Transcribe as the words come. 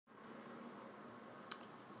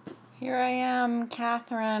Here I am,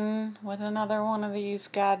 Catherine, with another one of these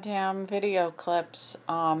goddamn video clips.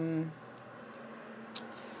 I'm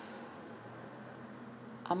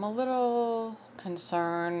a little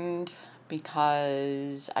concerned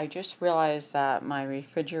because I just realized that my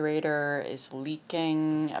refrigerator is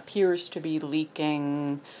leaking, appears to be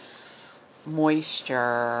leaking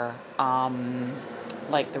moisture.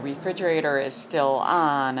 Like the refrigerator is still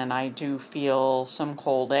on and I do feel some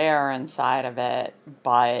cold air inside of it,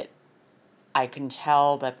 but I can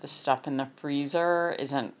tell that the stuff in the freezer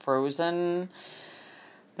isn't frozen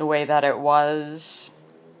the way that it was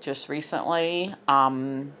just recently.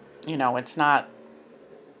 It's not,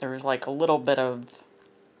 there's like a little bit of,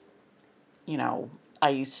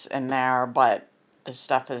 ice in there, but the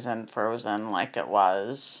stuff isn't frozen like it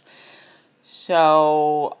was.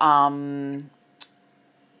 So,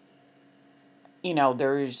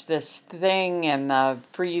 there's this thing in the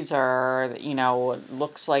freezer, it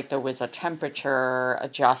looks like there was a temperature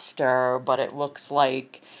adjuster, but it looks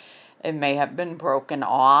like it may have been broken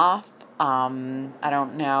off. I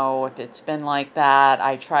don't know if it's been like that.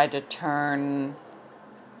 I tried to turn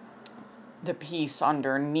the piece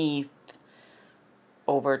underneath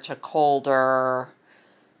over to colder,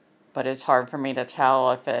 but it's hard for me to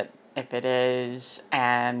tell if it is.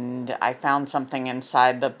 And I found something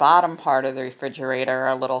inside the bottom part of the refrigerator,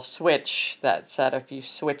 a little switch that said if you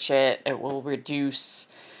switch it, it will reduce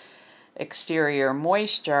exterior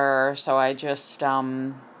moisture. So I just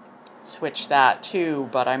switched that too.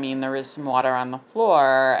 But I mean, there is some water on the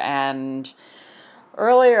floor. And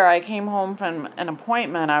earlier I came home from an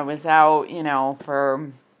appointment. I was out,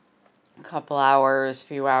 for a couple hours,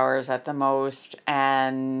 few hours at the most,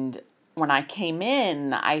 and when I came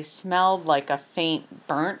in, I smelled like a faint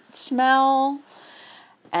burnt smell,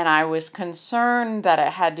 and I was concerned that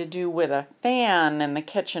it had to do with a fan in the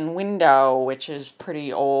kitchen window, which is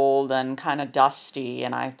pretty old and kind of dusty,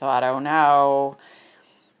 and I thought, oh no,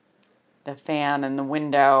 the fan in the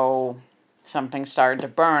window, something started to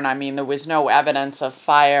burn. I mean, there was no evidence of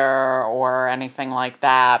fire or anything like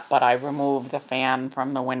that, but I removed the fan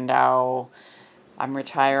from the window. I'm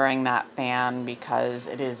retiring that fan because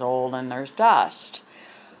it is old and there's dust.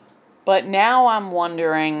 But now I'm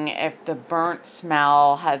wondering if the burnt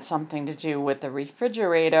smell had something to do with the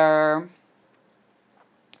refrigerator.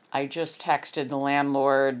 I just texted the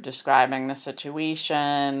landlord describing the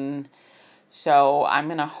situation. So I'm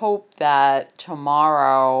going to hope that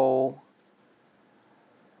tomorrow,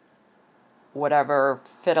 whatever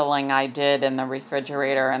fiddling I did in the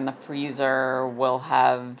refrigerator and the freezer will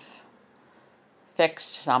have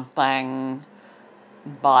fixed something,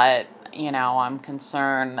 but I'm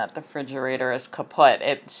concerned that the refrigerator is kaput.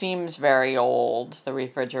 It seems very old. The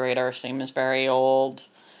refrigerator seems very old.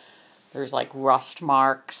 There's like rust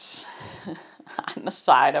marks on the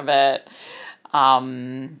side of it.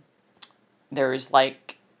 There's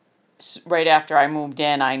like, right after I moved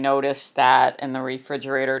in, I noticed that in the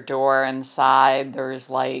refrigerator door inside, there's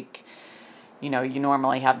like, you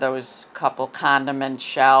normally have those couple condiment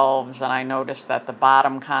shelves, and I noticed that the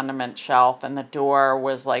bottom condiment shelf and the door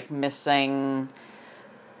was like missing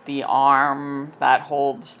the arm that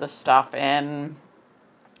holds the stuff in.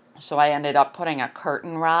 So I ended up putting a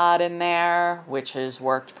curtain rod in there, which has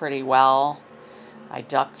worked pretty well. I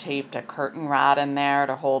duct taped a curtain rod in there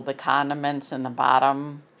to hold the condiments in the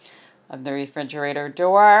bottom of the refrigerator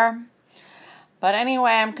door. But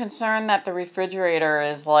anyway, I'm concerned that the refrigerator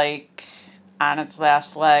is like on its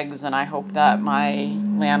last legs, and I hope that my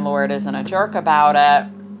landlord isn't a jerk about it.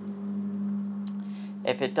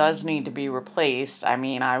 If it does need to be replaced, I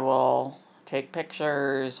mean, I will take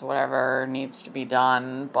pictures, whatever needs to be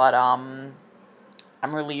done, but I'm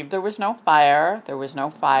relieved there was no fire.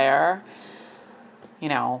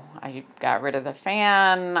 I got rid of the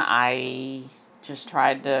fan. I just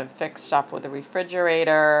tried to fix stuff with the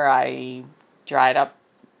refrigerator. I dried up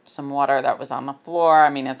some water that was on the floor. I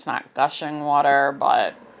mean, it's not gushing water,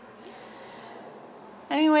 but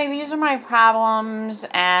anyway, these are my problems,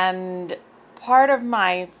 and part of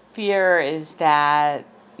my fear is that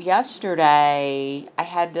yesterday I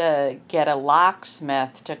had to get a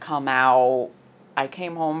locksmith to come out. I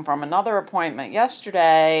came home from another appointment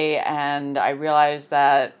yesterday, and I realized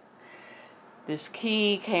that this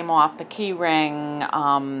key came off the key ring.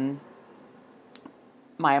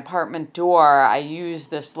 My apartment door, I use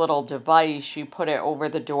this little device. You put it over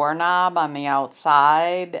the doorknob on the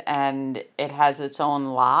outside, and it has its own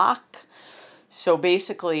lock. So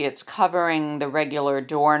basically, it's covering the regular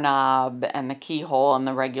doorknob and the keyhole in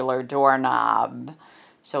the regular doorknob.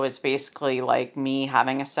 So it's basically like me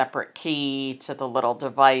having a separate key to the little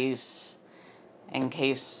device, in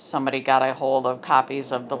case somebody got a hold of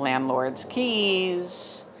copies of the landlord's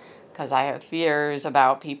keys, because I have fears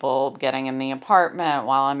about people getting in the apartment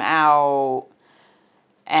while I'm out.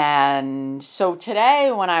 And so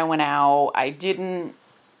today when I went out, I didn't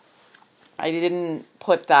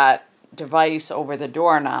put that device over the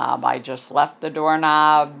doorknob. I just left the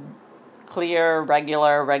doorknob clear,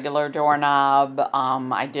 regular doorknob.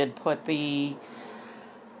 I did put the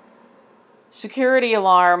security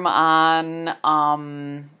alarm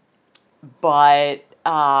on, but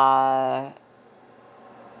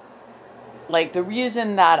like the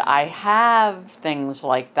reason that I have things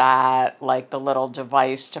like that, like the little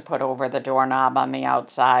device to put over the doorknob on the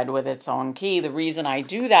outside with its own key, the reason I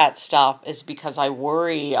do that stuff is because I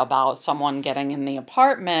worry about someone getting in the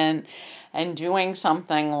apartment and doing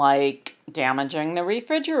something like damaging the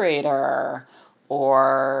refrigerator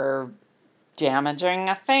or damaging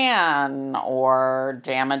a fan or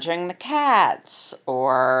damaging the cats,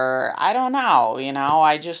 or I don't know,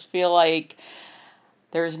 I just feel like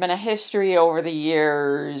there's been a history over the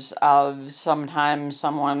years of sometimes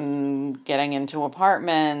someone getting into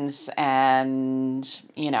apartments and,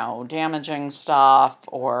 damaging stuff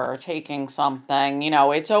or taking something.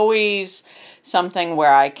 It's always something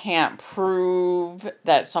where I can't prove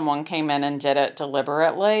that someone came in and did it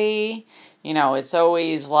deliberately. It's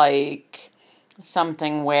always like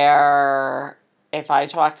something where if I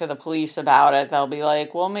talk to the police about it, they'll be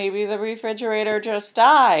like, well, maybe the refrigerator just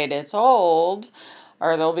died. It's old.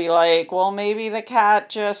 Or they'll be like, well, maybe the cat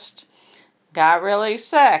just got really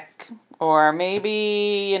sick. Or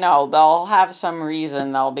maybe, they'll have some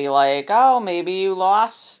reason. They'll be like, oh, maybe you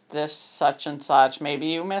lost this such and such. Maybe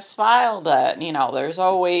you misfiled it.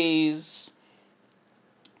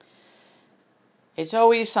 It's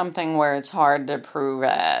always something where it's hard to prove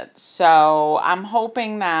it. So I'm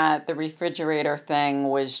hoping that the refrigerator thing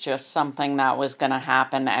was just something that was going to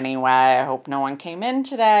happen anyway. I hope no one came in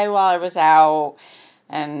today while I was out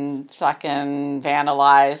and fucking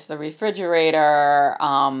vandalized the refrigerator.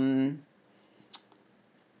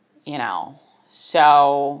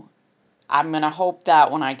 So I'm going to hope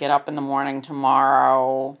that when I get up in the morning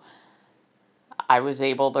tomorrow, I was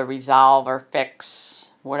able to resolve or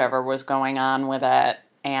fix whatever was going on with it.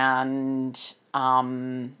 And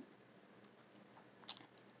I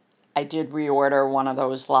did reorder one of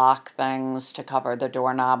those lock things to cover the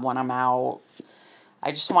doorknob when I'm out.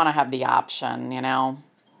 I just want to have the option,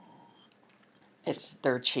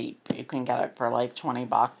 They're cheap. You can get it for like $20,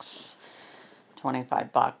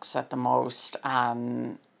 $25 at the most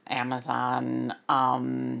on Amazon.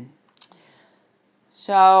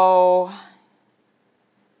 So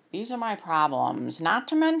these are my problems. Not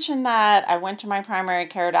to mention that I went to my primary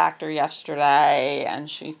care doctor yesterday and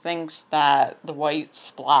she thinks that the white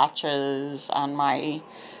splotches on my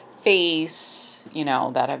face,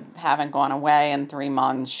 that haven't gone away in 3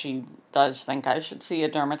 months, she does think I should see a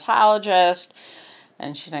dermatologist,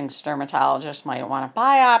 and she thinks dermatologist might want to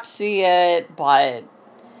biopsy it, but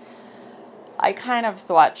I kind of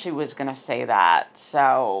thought she was going to say that,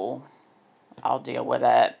 so I'll deal with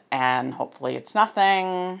it, and hopefully it's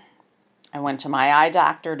nothing. I went to my eye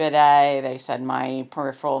doctor today. They said my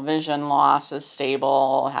peripheral vision loss is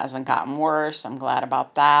stable, hasn't gotten worse. I'm glad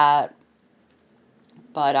about that.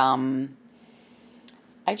 But I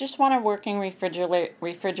just want a working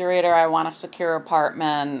refrigerator. I want a secure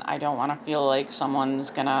apartment. I don't want to feel like someone's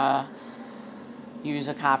going to use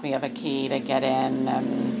a copy of a key to get in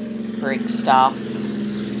and break stuff.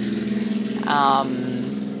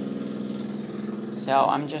 So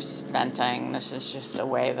I'm just venting. This is just a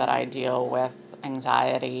way that I deal with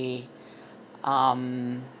anxiety.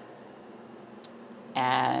 And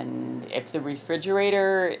if the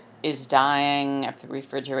refrigerator is dying, if the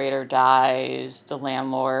refrigerator dies, the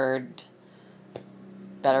landlord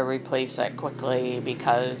better replace it quickly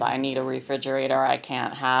because I need a refrigerator. I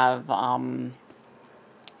can't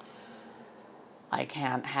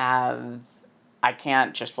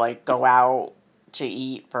just like go out to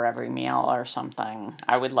eat for every meal or something.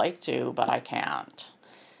 I would like to, but I can't.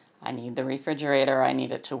 I need the refrigerator. I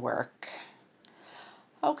need it to work.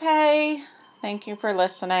 Okay. Thank you for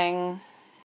listening.